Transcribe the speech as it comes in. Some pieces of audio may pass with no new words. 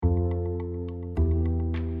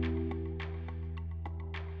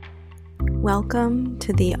Welcome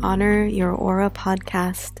to the Honor Your Aura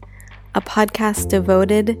podcast, a podcast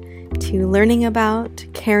devoted to learning about,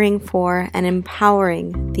 caring for, and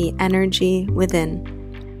empowering the energy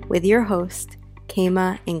within, with your host,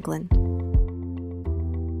 Kema England.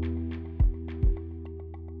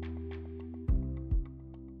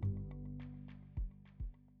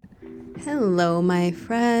 Hello, my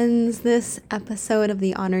friends. This episode of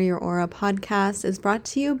the Honor Your Aura podcast is brought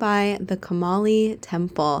to you by the Kamali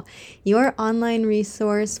Temple, your online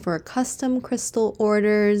resource for custom crystal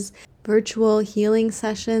orders, virtual healing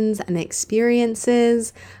sessions, and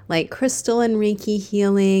experiences like crystal and Reiki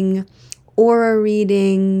healing, aura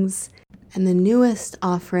readings, and the newest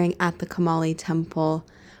offering at the Kamali Temple,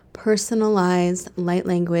 personalized light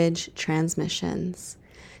language transmissions.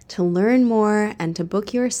 To learn more and to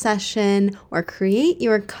book your session or create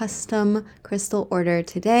your custom crystal order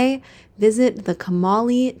today, visit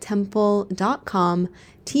thekamalitemple.com,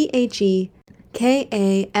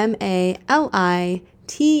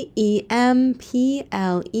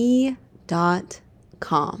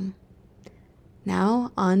 TheKamalitemple.com.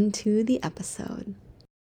 Now on to the episode.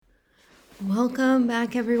 Welcome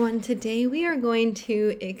back, everyone. Today we are going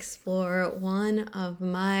to explore one of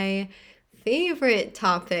my favorite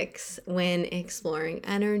topics when exploring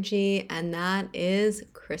energy, and that is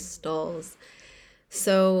crystals.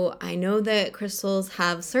 So I know that crystals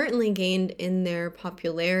have certainly gained in their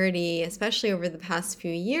popularity, especially over the past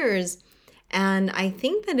few years. And I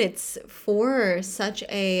think that it's for such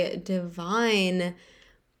a divine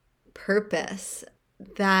purpose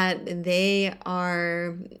that they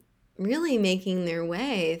are really making their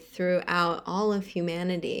way throughout all of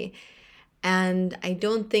humanity. And I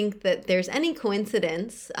don't think that there's any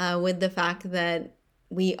coincidence with the fact that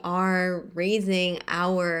we are raising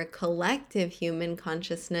our collective human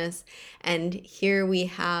consciousness. And here we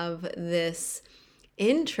have this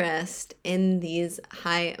interest in these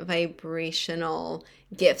high vibrational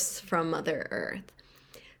gifts from Mother Earth.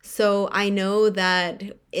 So I know that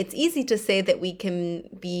it's easy to say that we can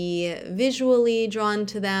be visually drawn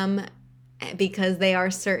to them, because they are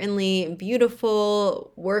certainly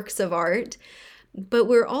beautiful works of art, but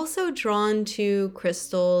we're also drawn to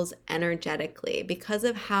crystals energetically because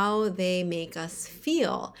of how they make us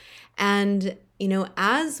feel. And,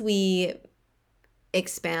 as we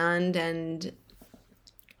expand and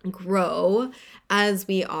grow as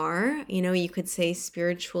we are, you could say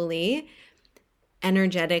spiritually,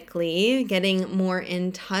 energetically, getting more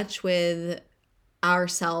in touch with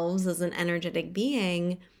ourselves as an energetic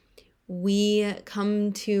being, we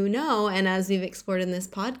come to know, and as we've explored in this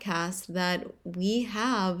podcast, that we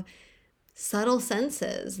have subtle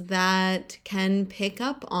senses that can pick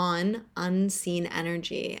up on unseen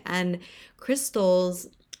energy. And crystals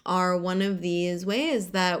are one of these ways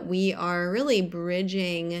that we are really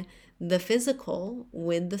bridging the physical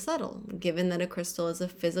with the subtle, given that a crystal is a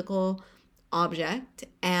physical object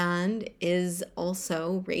and is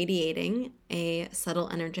also radiating a subtle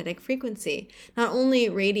energetic frequency. Not only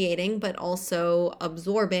radiating, but also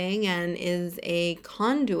absorbing, and is a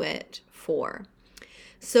conduit for.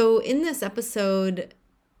 So in this episode,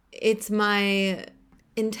 it's my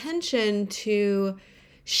intention to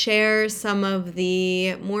share some of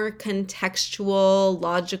the more contextual,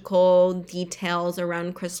 logical details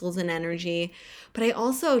around crystals and energy, but I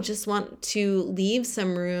also just want to leave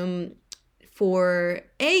some room for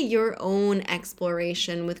your own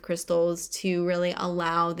exploration with crystals to really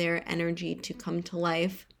allow their energy to come to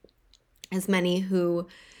life. As many who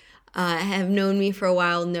have known me for a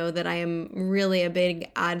while know that I am really a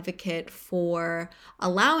big advocate for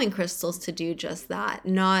allowing crystals to do just that,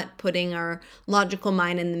 not putting our logical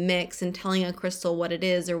mind in the mix and telling a crystal what it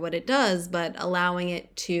is or what it does, but allowing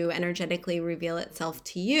it to energetically reveal itself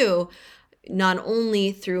to you, not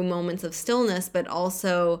only through moments of stillness, but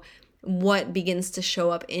also what begins to show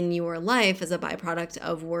up in your life as a byproduct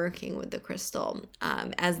of working with the crystal,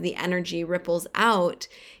 as the energy ripples out,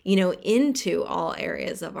 into all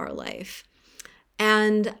areas of our life.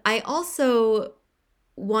 And I also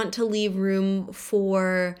want to leave room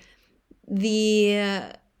for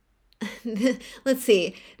the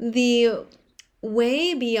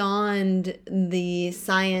way beyond the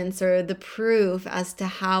science or the proof as to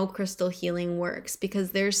how crystal healing works, because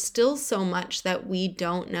there's still so much that we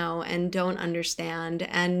don't know and don't understand.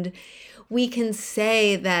 And we can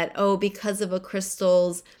say that, because of a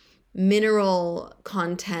crystal's mineral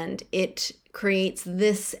content, it creates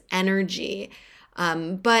this energy.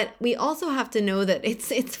 But we also have to know that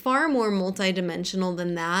it's far more multidimensional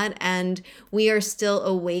than that, and we are still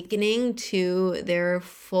awakening to their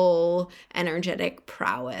full energetic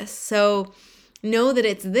prowess. So know that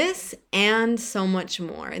it's this and so much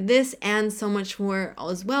more. This and so much more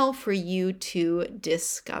as well for you to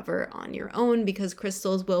discover on your own, because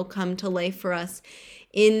crystals will come to life for us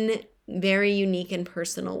in very unique and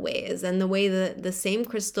personal ways. And the way that the same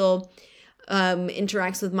crystal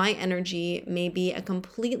interacts with my energy may be a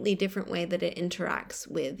completely different way that it interacts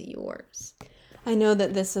with yours. I know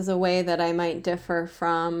that this is a way that I might differ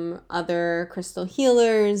from other crystal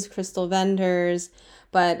healers, crystal vendors,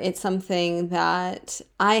 but it's something that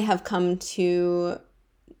I have come to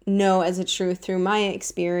know as a truth through my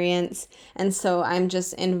experience. And so I'm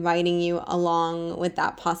just inviting you along with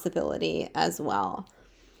that possibility as well.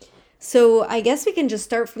 So I guess we can just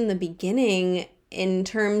start from the beginning in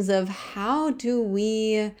terms of how do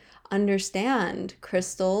we understand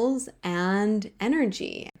crystals and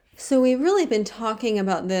energy. So we've really been talking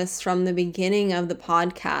about this from the beginning of the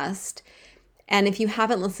podcast. And if you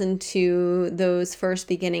haven't listened to those first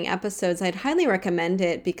beginning episodes, I'd highly recommend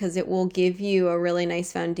it, because it will give you a really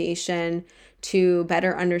nice foundation to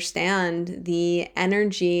better understand the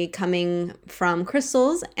energy coming from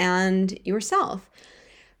crystals and yourself.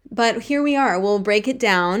 But here we are, we'll break it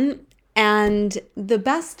down. And the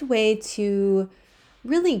best way to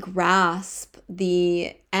really grasp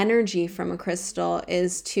the energy from a crystal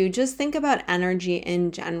is to just think about energy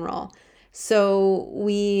in general. So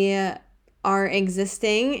we are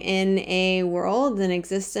existing in a world, an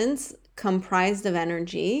existence comprised of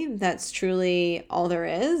energy. That's truly all there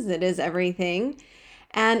is. It is everything.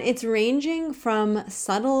 And it's ranging from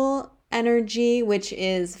subtle energy, which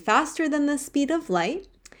is faster than the speed of light,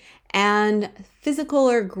 and physical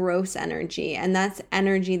or gross energy. And that's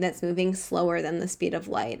energy that's moving slower than the speed of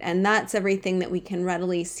light. And that's everything that we can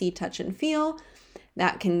readily see, touch, and feel.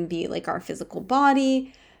 That can be like our physical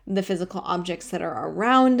body, the physical objects that are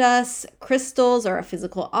around us. Crystals are a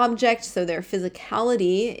physical object, so their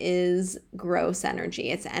physicality is gross energy.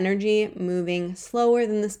 It's energy moving slower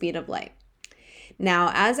than the speed of light.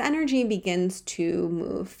 Now, as energy begins to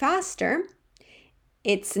move faster,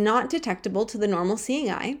 it's not detectable to the normal seeing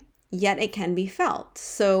eye, yet it can be felt.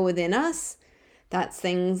 So within us, that's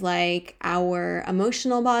things like our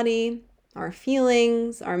emotional body, our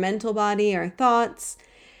feelings, our mental body, our thoughts,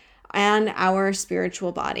 and our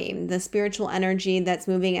spiritual body. The spiritual energy that's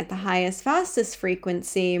moving at the highest, fastest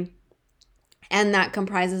frequency. And that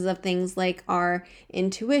comprises of things like our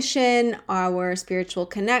intuition, our spiritual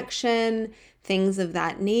connection, things of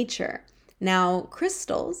that nature. Now,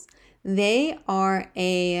 crystals, they are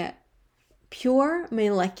a pure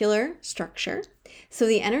molecular structure. So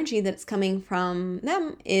the energy that's coming from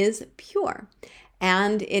them is pure.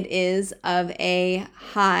 And it is of a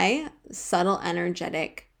high, subtle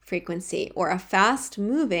energetic frequency, or a fast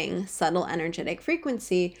moving, subtle energetic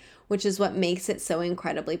frequency, which is what makes it so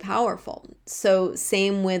incredibly powerful. So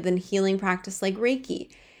same with a healing practice like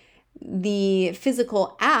Reiki. The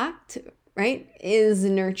physical act, right, is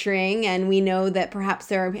nurturing, and we know that perhaps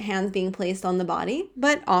there are hands being placed on the body,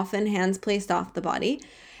 but often hands placed off the body.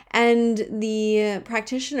 And the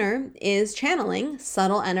practitioner is channeling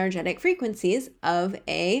subtle energetic frequencies of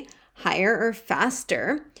a higher or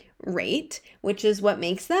faster rate, which is what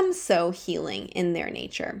makes them so healing in their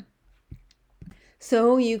nature.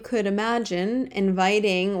 So you could imagine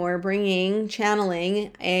inviting or bringing,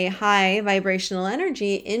 channeling a high vibrational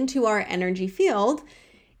energy into our energy field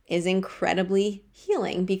is incredibly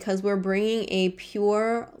healing, because we're bringing a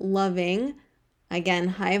pure, loving, again,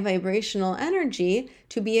 high vibrational energy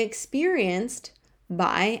to be experienced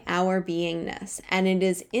by our beingness. And it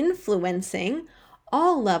is influencing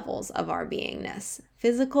all levels of our beingness: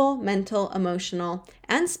 physical, mental, emotional,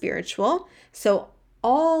 and spiritual. So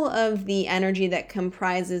all of the energy that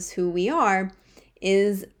comprises who we are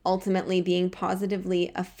is ultimately being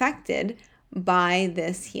positively affected by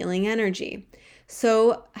this healing energy.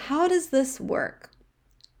 So how does this work?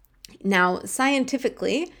 Now,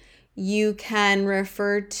 scientifically, you can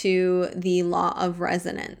refer to the law of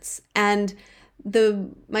resonance. And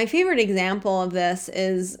my favorite example of this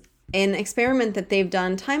is an experiment that they've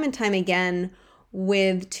done time and time again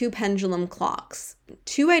with two pendulum clocks,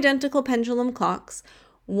 two identical pendulum clocks.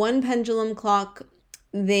 One pendulum clock,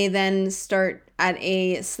 they then start at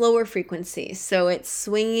a slower frequency. So it's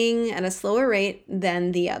swinging at a slower rate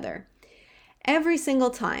than the other. Every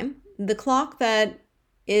single time, the clock that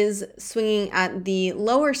is swinging at the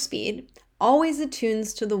lower speed always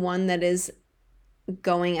attunes to the one that is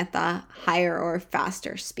going at the higher or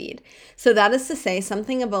faster speed. So that is to say,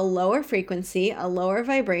 something of a lower frequency, a lower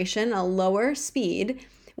vibration, a lower speed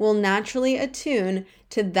will naturally attune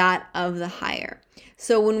to that of the higher.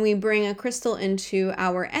 So when we bring a crystal into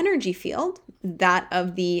our energy field, that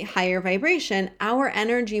of the higher vibration, our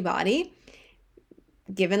energy body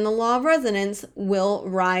given the law of resonance, will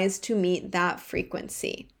rise to meet that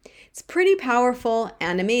frequency. It's pretty powerful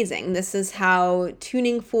and amazing. This is how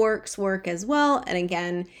tuning forks work as well. And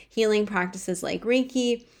again, healing practices like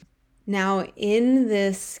Reiki. Now, in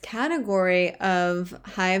this category of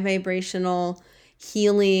high vibrational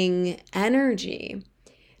healing energy,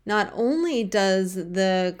 not only does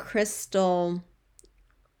the crystal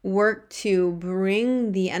work to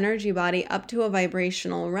bring the energy body up to a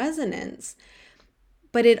vibrational resonance,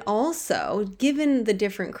 but it also, given the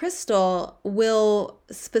different crystal, will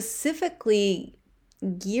specifically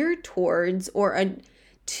gear towards or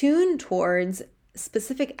attune towards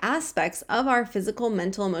specific aspects of our physical,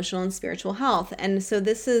 mental, emotional, and spiritual health. And so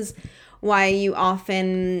this is why you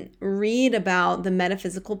often read about the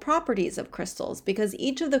metaphysical properties of crystals, because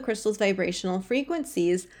each of the crystal's vibrational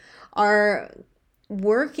frequencies are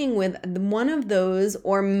working with one of those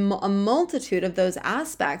or a multitude of those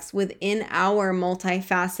aspects within our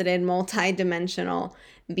multifaceted, multidimensional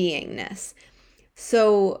beingness.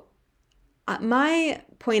 So my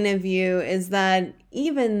point of view is that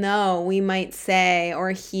even though we might say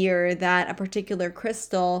or hear that a particular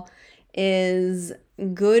crystal is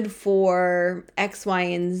good for X, Y,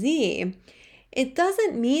 and Z, it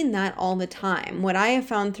doesn't mean that all the time. What I have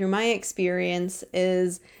found through my experience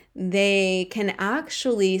is they can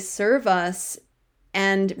actually serve us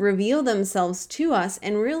and reveal themselves to us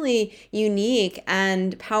in really unique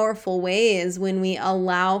and powerful ways when we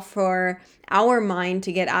allow for our mind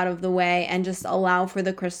to get out of the way and just allow for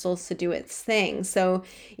the crystals to do its thing. So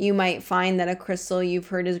you might find that a crystal you've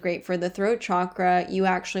heard is great for the throat chakra, you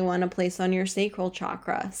actually want to place on your sacral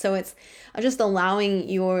chakra. So it's just allowing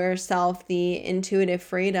yourself the intuitive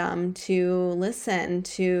freedom to listen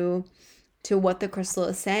to what the crystal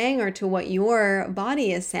is saying or to what your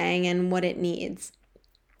body is saying and what it needs.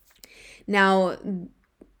 Now,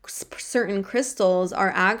 certain crystals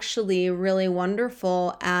are actually really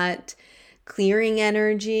wonderful at clearing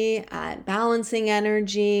energy, at balancing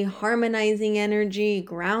energy, harmonizing energy,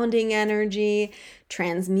 grounding energy,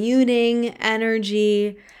 transmuting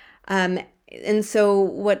energy. And so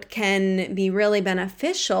what can be really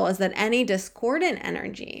beneficial is that any discordant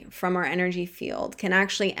energy from our energy field can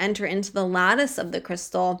actually enter into the lattice of the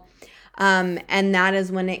crystal. And that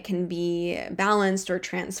is when it can be balanced or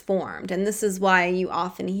transformed. And this is why you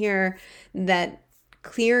often hear that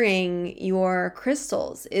clearing your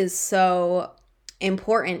crystals is so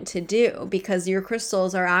important to do, because your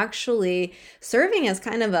crystals are actually serving as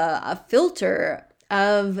kind of a filter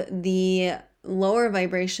of the lower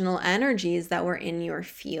vibrational energies that were in your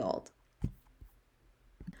field.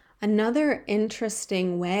 Another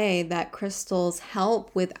interesting way that crystals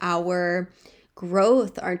help with our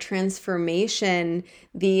growth, our transformation,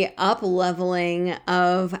 the up-leveling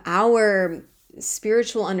of our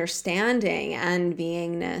spiritual understanding and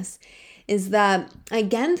beingness is that,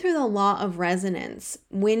 again, through the law of resonance,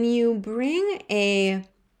 when you bring a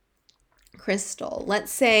crystal,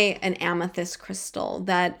 let's say an amethyst crystal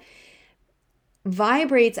that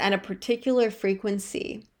vibrates at a particular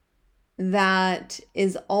frequency that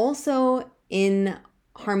is also in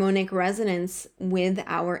harmonic resonance with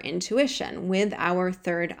our intuition, with our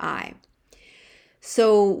third eye.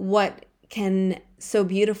 So what can so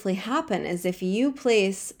beautifully happen is if you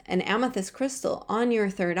place an amethyst crystal on your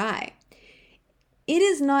third eye, it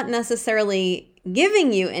is not necessarily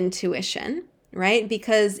giving you intuition, right?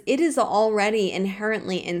 Because it is already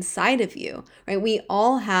inherently inside of you, right? We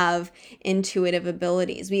all have intuitive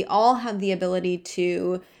abilities. We all have the ability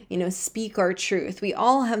to, speak our truth. We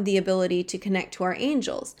all have the ability to connect to our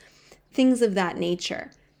angels, things of that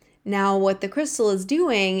nature. Now, what the crystal is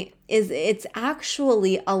doing is it's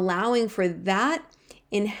actually allowing for that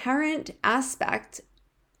inherent aspect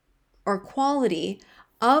or quality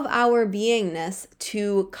of our beingness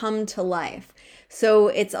to come to life. So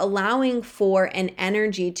it's allowing for an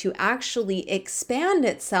energy to actually expand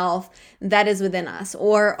itself that is within us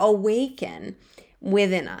or awaken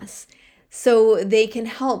within us. So they can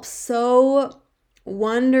help so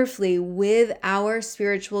wonderfully with our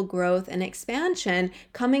spiritual growth and expansion,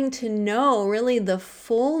 coming to know really the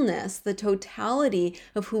fullness, the totality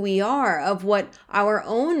of who we are, of what our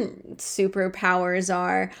own superpowers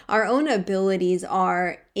are, our own abilities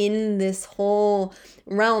are in this whole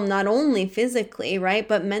realm, not only physically, right,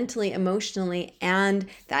 but mentally, emotionally, and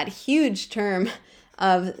that huge term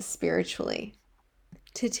of spiritually.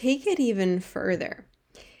 To take it even further,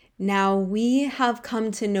 now, we have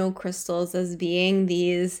come to know crystals as being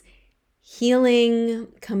these healing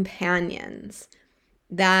companions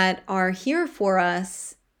that are here for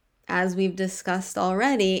us, as we've discussed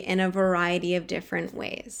already, in a variety of different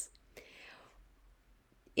ways.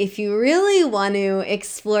 if you really want to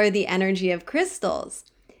explore the energy of crystals,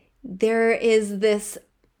 there is this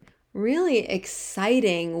really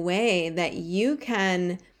exciting way that you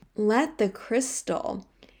can let the crystal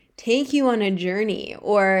take you on a journey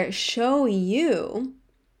or show you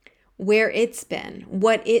where it's been,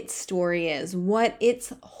 what its story is, what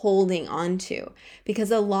it's holding on to. Because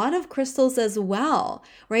a lot of crystals as well,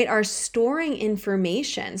 right, are storing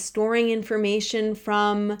information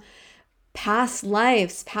from past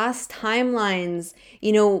lives, past timelines,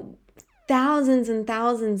 thousands and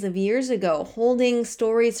thousands of years ago, holding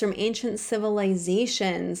stories from ancient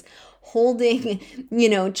civilizations, holding,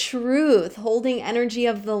 truth, holding energy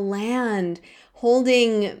of the land,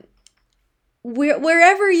 holding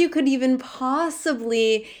wherever you could even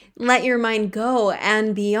possibly let your mind go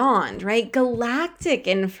and beyond, right? Galactic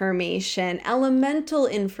information, elemental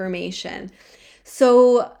information.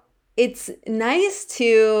 So it's nice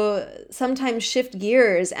to sometimes shift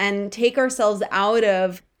gears and take ourselves out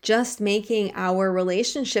of just making our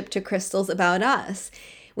relationship to crystals about us.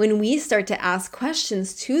 When we start to ask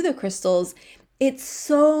questions to the crystals, it's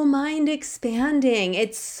so mind expanding.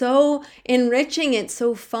 It's so enriching. It's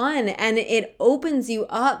so fun. And it opens you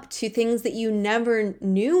up to things that you never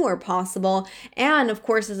knew were possible. And of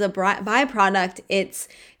course, as a byproduct, it's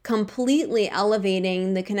completely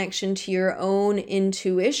elevating the connection to your own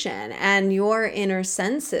intuition and your inner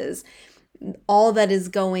senses, all that is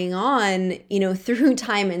going on, through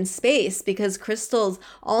time and space, because crystals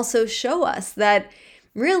also show us that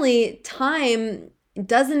really time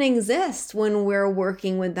doesn't exist when we're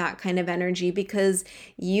working with that kind of energy, because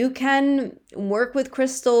you can work with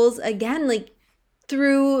crystals again, like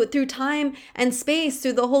through time and space,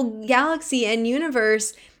 through the whole galaxy and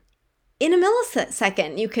universe. In a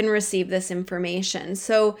millisecond, you can receive this information.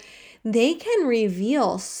 So they can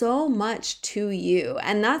reveal so much to you.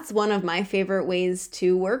 And that's one of my favorite ways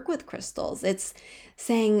to work with crystals. It's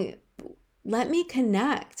saying, let me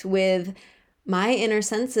connect with my inner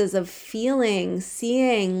senses of feeling,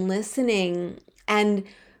 seeing, listening, and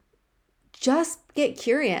just get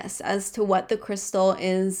curious as to what the crystal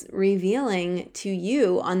is revealing to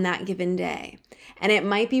you on that given day. And it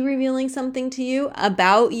might be revealing something to you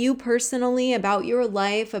about you personally, about your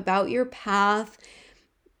life, about your path,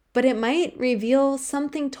 but it might reveal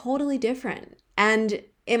something totally different. And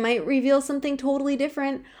it might reveal something totally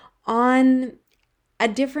different on a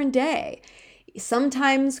different day.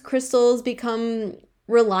 Sometimes crystals become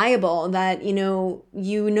reliable, that you know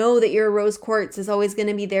that your rose quartz is always going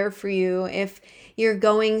to be there for you if you're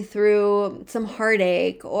going through some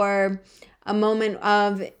heartache or a moment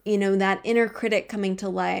of that inner critic coming to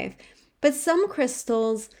life. But some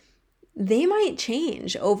crystals, they might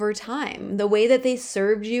change over time. The way that they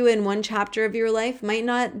served you in one chapter of your life might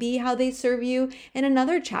not be how they serve you in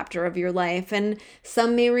another chapter of your life. And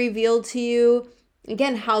some may reveal to you,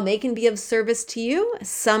 again, how they can be of service to you.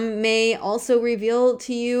 Some may also reveal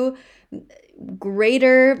to you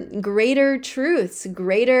greater truths,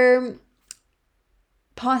 greater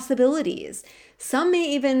possibilities. Some may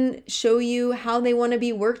even show you how they want to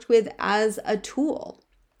be worked with as a tool.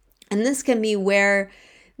 And this can be where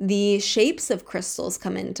the shapes of crystals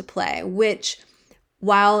come into play, which,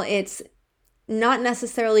 while it's not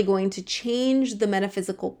necessarily going to change the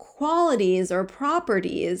metaphysical qualities or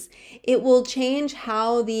properties, it will change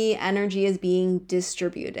how the energy is being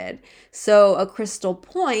distributed. So a crystal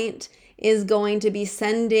point is going to be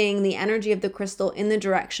sending the energy of the crystal in the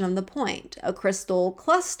direction of the point. A crystal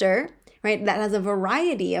cluster, right, that has a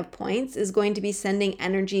variety of points, is going to be sending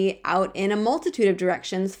energy out in a multitude of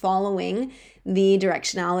directions following the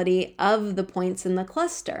directionality of the points in the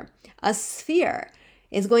cluster. A sphere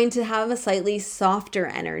is going to have a slightly softer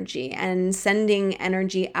energy and sending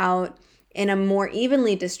energy out in a more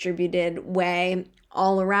evenly distributed way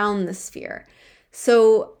all around the sphere.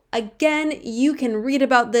 So again, you can read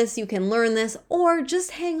about this, you can learn this, or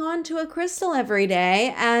just hang on to a crystal every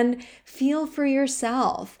day and feel for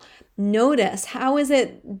yourself. Notice, how is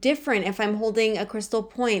it different if I'm holding a crystal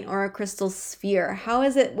point or a crystal sphere? How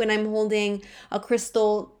is it when I'm holding a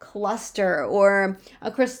crystal cluster or a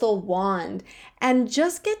crystal wand? And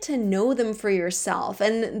just get to know them for yourself.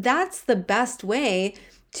 And that's the best way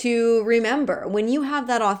to remember. When you have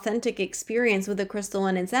that authentic experience with a crystal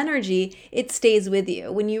and its energy, it stays with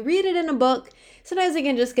you. When you read it in a book, sometimes it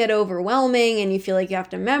can just get overwhelming and you feel like you have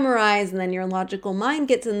to memorize, and then your logical mind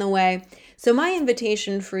gets in the way. So my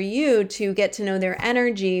invitation for you to get to know their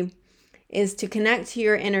energy is to connect to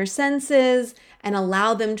your inner senses and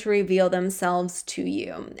allow them to reveal themselves to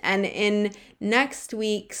you. And in next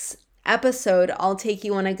week's episode, I'll take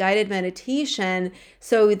you on a guided meditation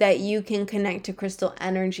so that you can connect to crystal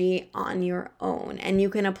energy on your own. And you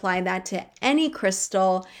can apply that to any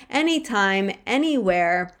crystal, anytime,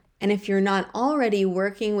 anywhere. And if you're not already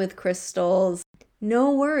working with crystals,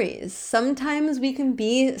 no worries. Sometimes we can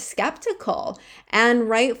be skeptical, and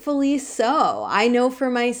rightfully so. I know for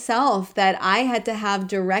myself that I had to have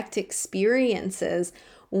direct experiences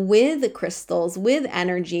with crystals, with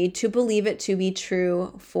energy, to believe it to be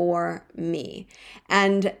true for me.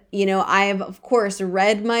 And, I've, of course,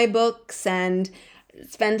 read my books and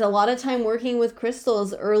spent a lot of time working with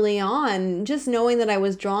crystals early on, just knowing that I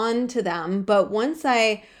was drawn to them. But once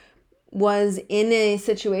I was in a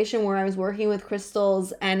situation where I was working with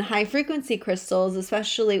crystals and high frequency crystals,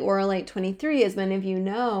 especially Auralite 23, as many of you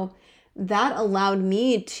know, that allowed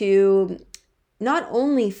me to not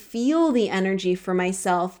only feel the energy for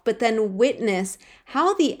myself, but then witness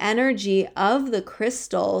how the energy of the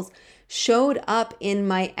crystals showed up in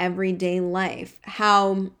my everyday life.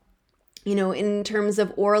 How, in terms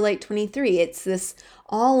of Auralite 23, it's this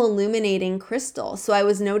all illuminating crystal. So I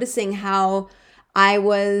was noticing how I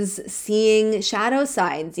was seeing shadow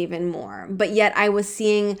sides even more, but yet I was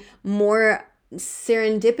seeing more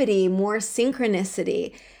serendipity, more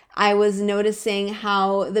synchronicity. I was noticing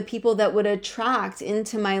how the people that would attract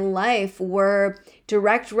into my life were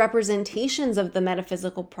direct representations of the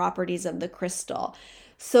metaphysical properties of the crystal.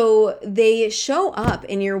 So they show up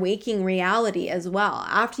in your waking reality as well.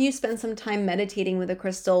 After you spend some time meditating with a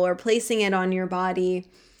crystal or placing it on your body,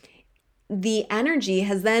 the energy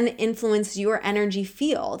has then influenced your energy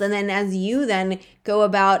field. And then as you then go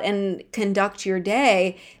about and conduct your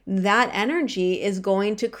day, that energy is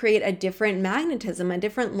going to create a different magnetism, a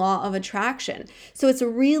different law of attraction. So it's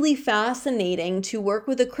really fascinating to work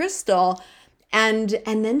with a crystal and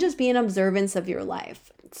then just be in observance of your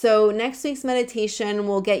life. So next week's meditation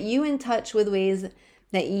will get you in touch with ways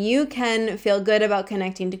that you can feel good about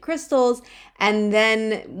connecting to crystals, and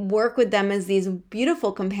then work with them as these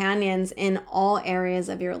beautiful companions in all areas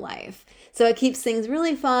of your life. So it keeps things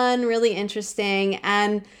really fun, really interesting,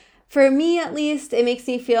 and for me at least, it makes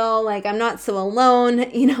me feel like I'm not so alone,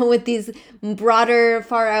 with these broader,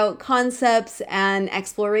 far out concepts and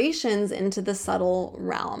explorations into the subtle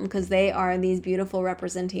realm, because they are these beautiful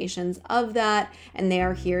representations of that, and they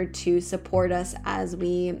are here to support us as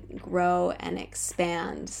we grow and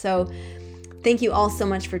expand. So thank you all so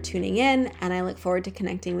much for tuning in, and I look forward to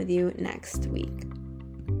connecting with you next week.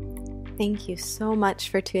 Thank you so much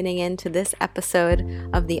for tuning in to this episode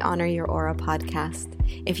of the Honor Your Aura podcast.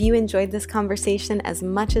 If you enjoyed this conversation as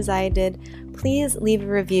much as I did, please leave a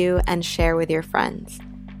review and share with your friends,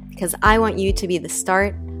 because I want you to be the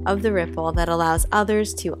start of the ripple that allows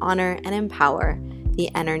others to honor and empower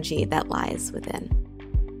the energy that lies within.